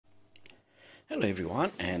Hello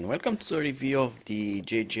everyone and welcome to the review of the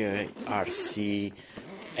JJRC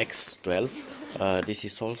X12. This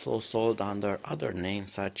is also sold under other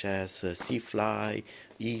names such as Seafly,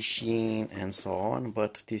 Eachine and so on,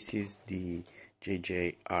 but this is the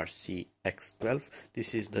JJRC X12.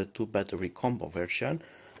 This is the 2 battery combo version.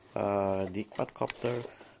 The quadcopter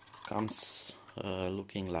comes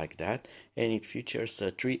looking like that, and it features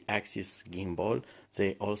a 3-axis gimbal.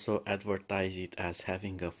 They also advertise it as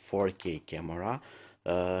having a 4K camera.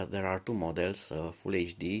 There are 2 models, Full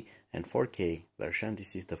HD and 4K version.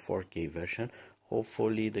 This is the 4K version.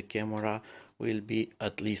 Hopefully the camera will be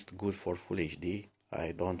at least good for Full HD.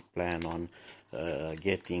 I don't plan on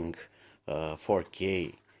getting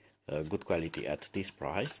 4K good quality at this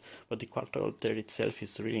price, but the quadcopter itself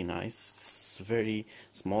is really nice. It's very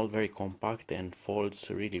small, very compact, and folds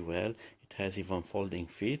really well. It has even folding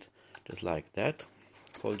feet, just like that,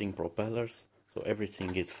 folding propellers, so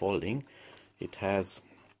everything is folding. It has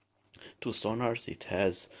 2 sonars. It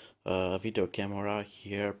has a video camera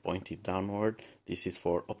here pointed downward. This is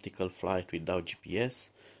for optical flight without GPS.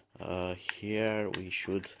 Here we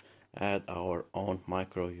should add our own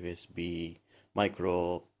micro SD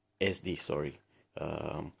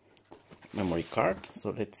memory card.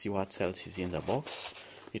 So let's see what else is in the box.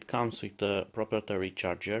 It comes with a proprietary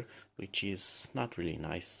charger, which is not really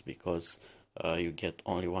nice because you get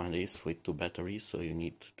only one disc with 2 batteries, so you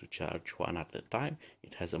need to charge one at a time.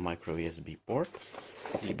 It has a micro USB port.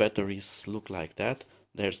 The batteries look like that.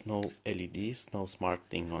 There's no LEDs, no smart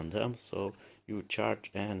thing on them, so you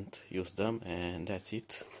charge and use them, and that's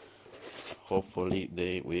it. Hopefully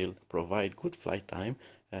they will provide good flight time,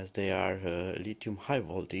 as they are lithium high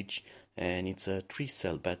voltage, and it's a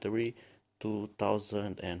 3-cell battery,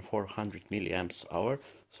 2400 milliamps hour,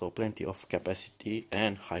 so plenty of capacity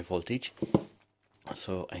and high voltage.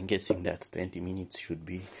 So I'm guessing that 20 minutes should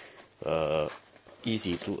be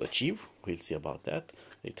easy to achieve. We'll see about that.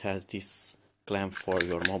 It has this clamp for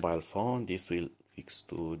your mobile phone. This will fix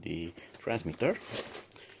to the transmitter.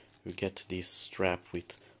 You get this strap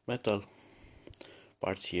with metal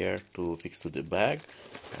parts here to fix to the bag,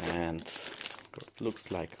 and it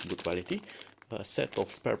looks like good quality. A set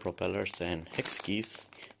of spare propellers and hex keys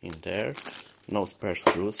in there. No spare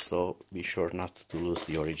screws, so be sure not to lose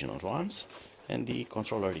the original ones. And the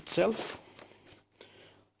controller itself,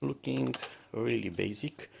 looking really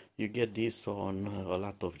basic. You get this on a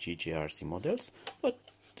lot of JJRC models, but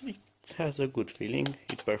it has a good feeling.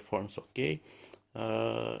 It performs okay,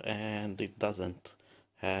 and it doesn't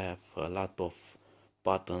have a lot of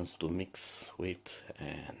buttons to mix with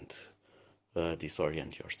and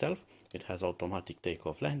disorient yourself. It has automatic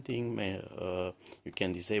takeoff landing. You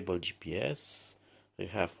can disable GPS. You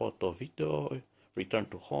have photo, video, return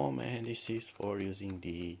to home, and this is for using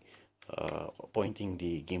the pointing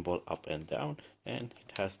the gimbal up and down. And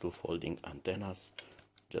it has 2 folding antennas,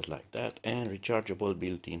 just like that, and rechargeable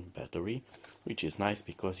built-in battery, which is nice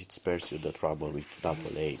because it spares you the trouble with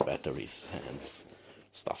AA batteries and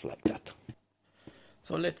stuff like that.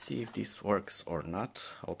 So let's see if this works or not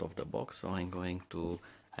out of the box. So I'm going to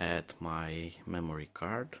add my memory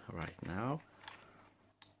card right now.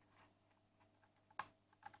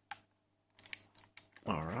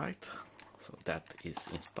 Alright, so that is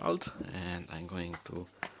installed, and I'm going to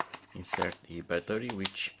insert the battery,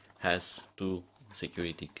 which has 2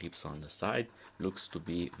 security clips on the side. Looks to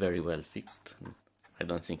be very well fixed. I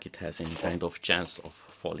don't think it has any kind of chance of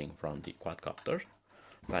falling from the quadcopter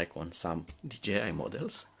like on some DJI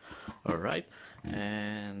models. Alright,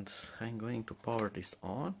 and I'm going to power this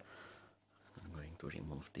on. I'm going to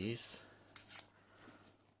remove this.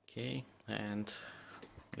 Okay, and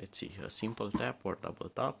let's see, a simple tap or double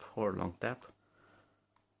tap or long tap.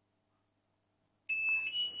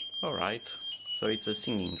 Alright, so it's a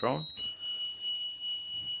singing drone.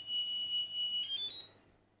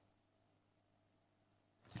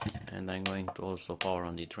 And I'm going to also power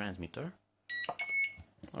on the transmitter.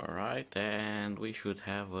 Alright, and we should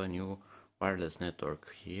have a new wireless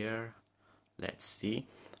network here. Let's see.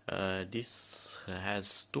 This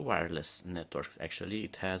has 2 wireless networks actually.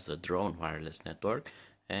 It has a drone wireless network,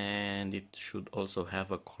 and it should also have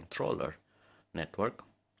a controller network.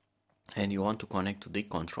 And you want to connect to the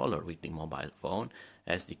controller with the mobile phone,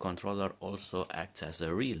 as the controller also acts as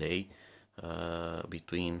a relay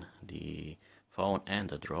between the phone and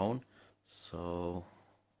the drone. So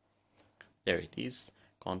there it is,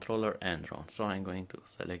 controller and drone. So I'm going to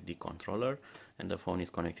select the controller, and the phone is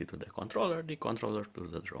connected to the controller to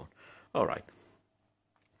the drone. Alright,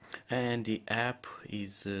 and the app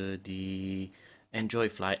is the Enjoy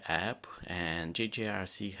Fly app, and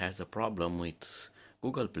JJRC has a problem with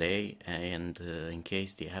Google Play, and in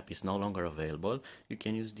case the app is no longer available, you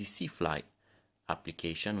can use the CFly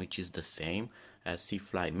application, which is the same as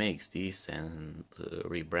CFly makes this and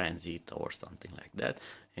rebrands it or something like that.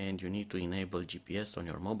 And you need to enable GPS on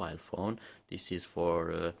your mobile phone. This is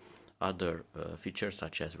for other features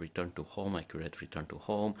such as return to home, accurate return to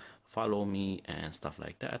home, follow me, and stuff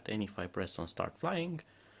like that. And if I press on start flying,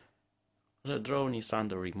 the drone is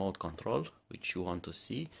under remote control, which you want to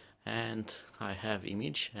see, and I have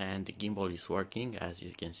image and the gimbal is working. As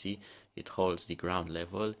you can see, it holds the ground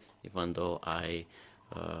level even though I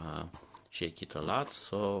shake it a lot.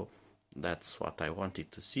 So that's what I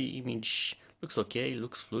wanted to see. Image looks okay,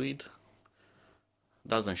 looks fluid,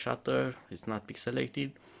 doesn't shutter, it's not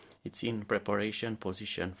pixelated. It's in preparation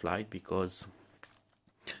position flight because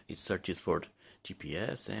it searches for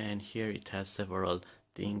GPS, and here it has several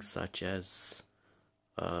things such as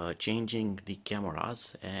changing the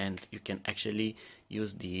cameras, and you can actually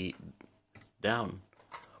use the down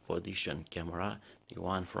position camera, the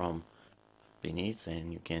one from beneath,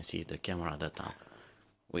 and you can see the camera data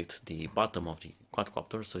with the bottom of the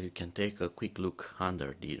quadcopter, so you can take a quick look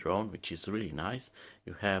under the drone, which is really nice.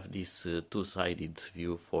 You have this two-sided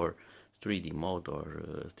view for 3D mode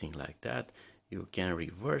or thing like that. You can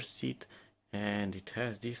reverse it, and it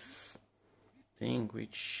has this thing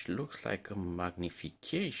which looks like a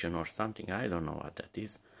magnification or something. I don't know what that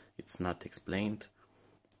is. It's not explained,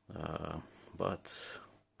 but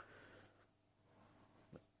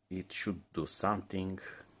it should do something.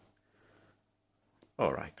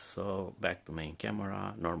 Alright, so back to main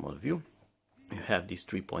camera, normal view. You have these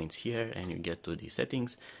 3 points here and you get to the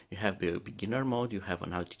settings. You have the beginner mode, you have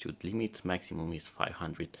an altitude limit, maximum is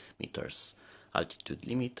 500 meters altitude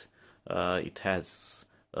limit. It has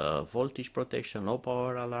voltage protection, low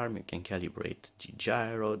power alarm. You can calibrate the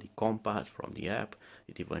gyro, the compass from the app.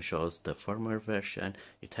 It even shows the firmware version.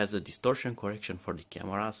 It has a distortion correction for the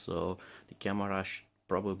camera, so the camera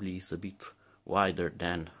probably is a bit wider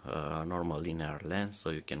than normal linear lens,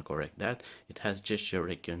 so you can correct that. It has gesture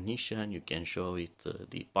recognition. You can show it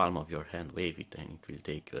the palm of your hand, wave it, and it will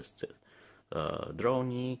take a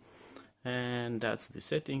drone. And that's the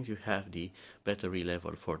settings. You have the battery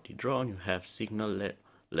level for the drone. You have signal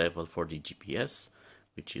level for the GPS,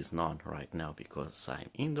 which is none right now because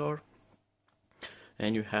I'm indoor.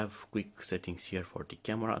 And you have quick settings here for the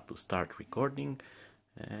camera to start recording.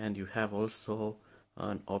 And you have also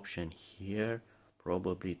an option here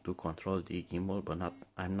probably to control the gimbal, but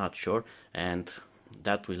I'm not sure, and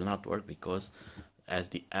that will not work because, as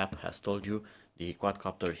the app has told you, the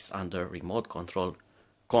quadcopter is under remote control,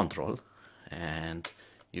 and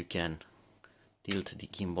you can tilt the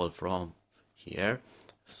gimbal from here,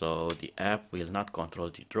 so the app will not control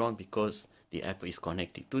the drone because the app is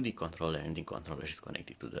connected to the controller and the controller is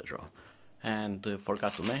connected to the drone. And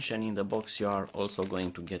forgot to mention, in the box you are also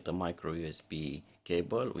going to get a micro USB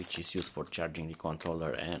cable, which is used for charging the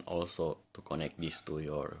controller and also to connect this to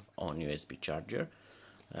your own USB charger.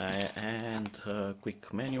 And a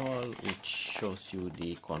quick manual which shows you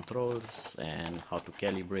the controls and how to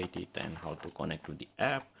calibrate it and how to connect to the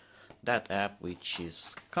app. That app which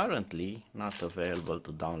is currently not available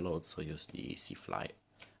to download, so use the CFly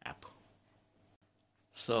app.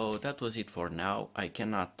 So that was it for now. I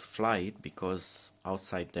cannot fly it because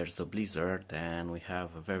outside there's a blizzard and we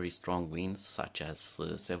have very strong winds such as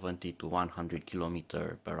 70 to 100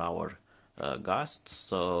 km/h gusts,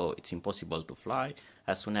 so it's impossible to fly.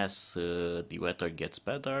 As soon as the weather gets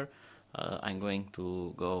better, I'm going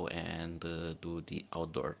to go and do the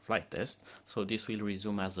outdoor flight test. So this will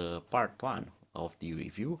resume as a part 1 of the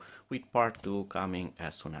review, with part 2 coming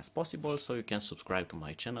as soon as possible, so you can subscribe to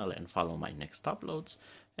my channel and follow my next uploads.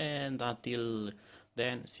 And until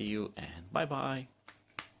then, see you and bye bye.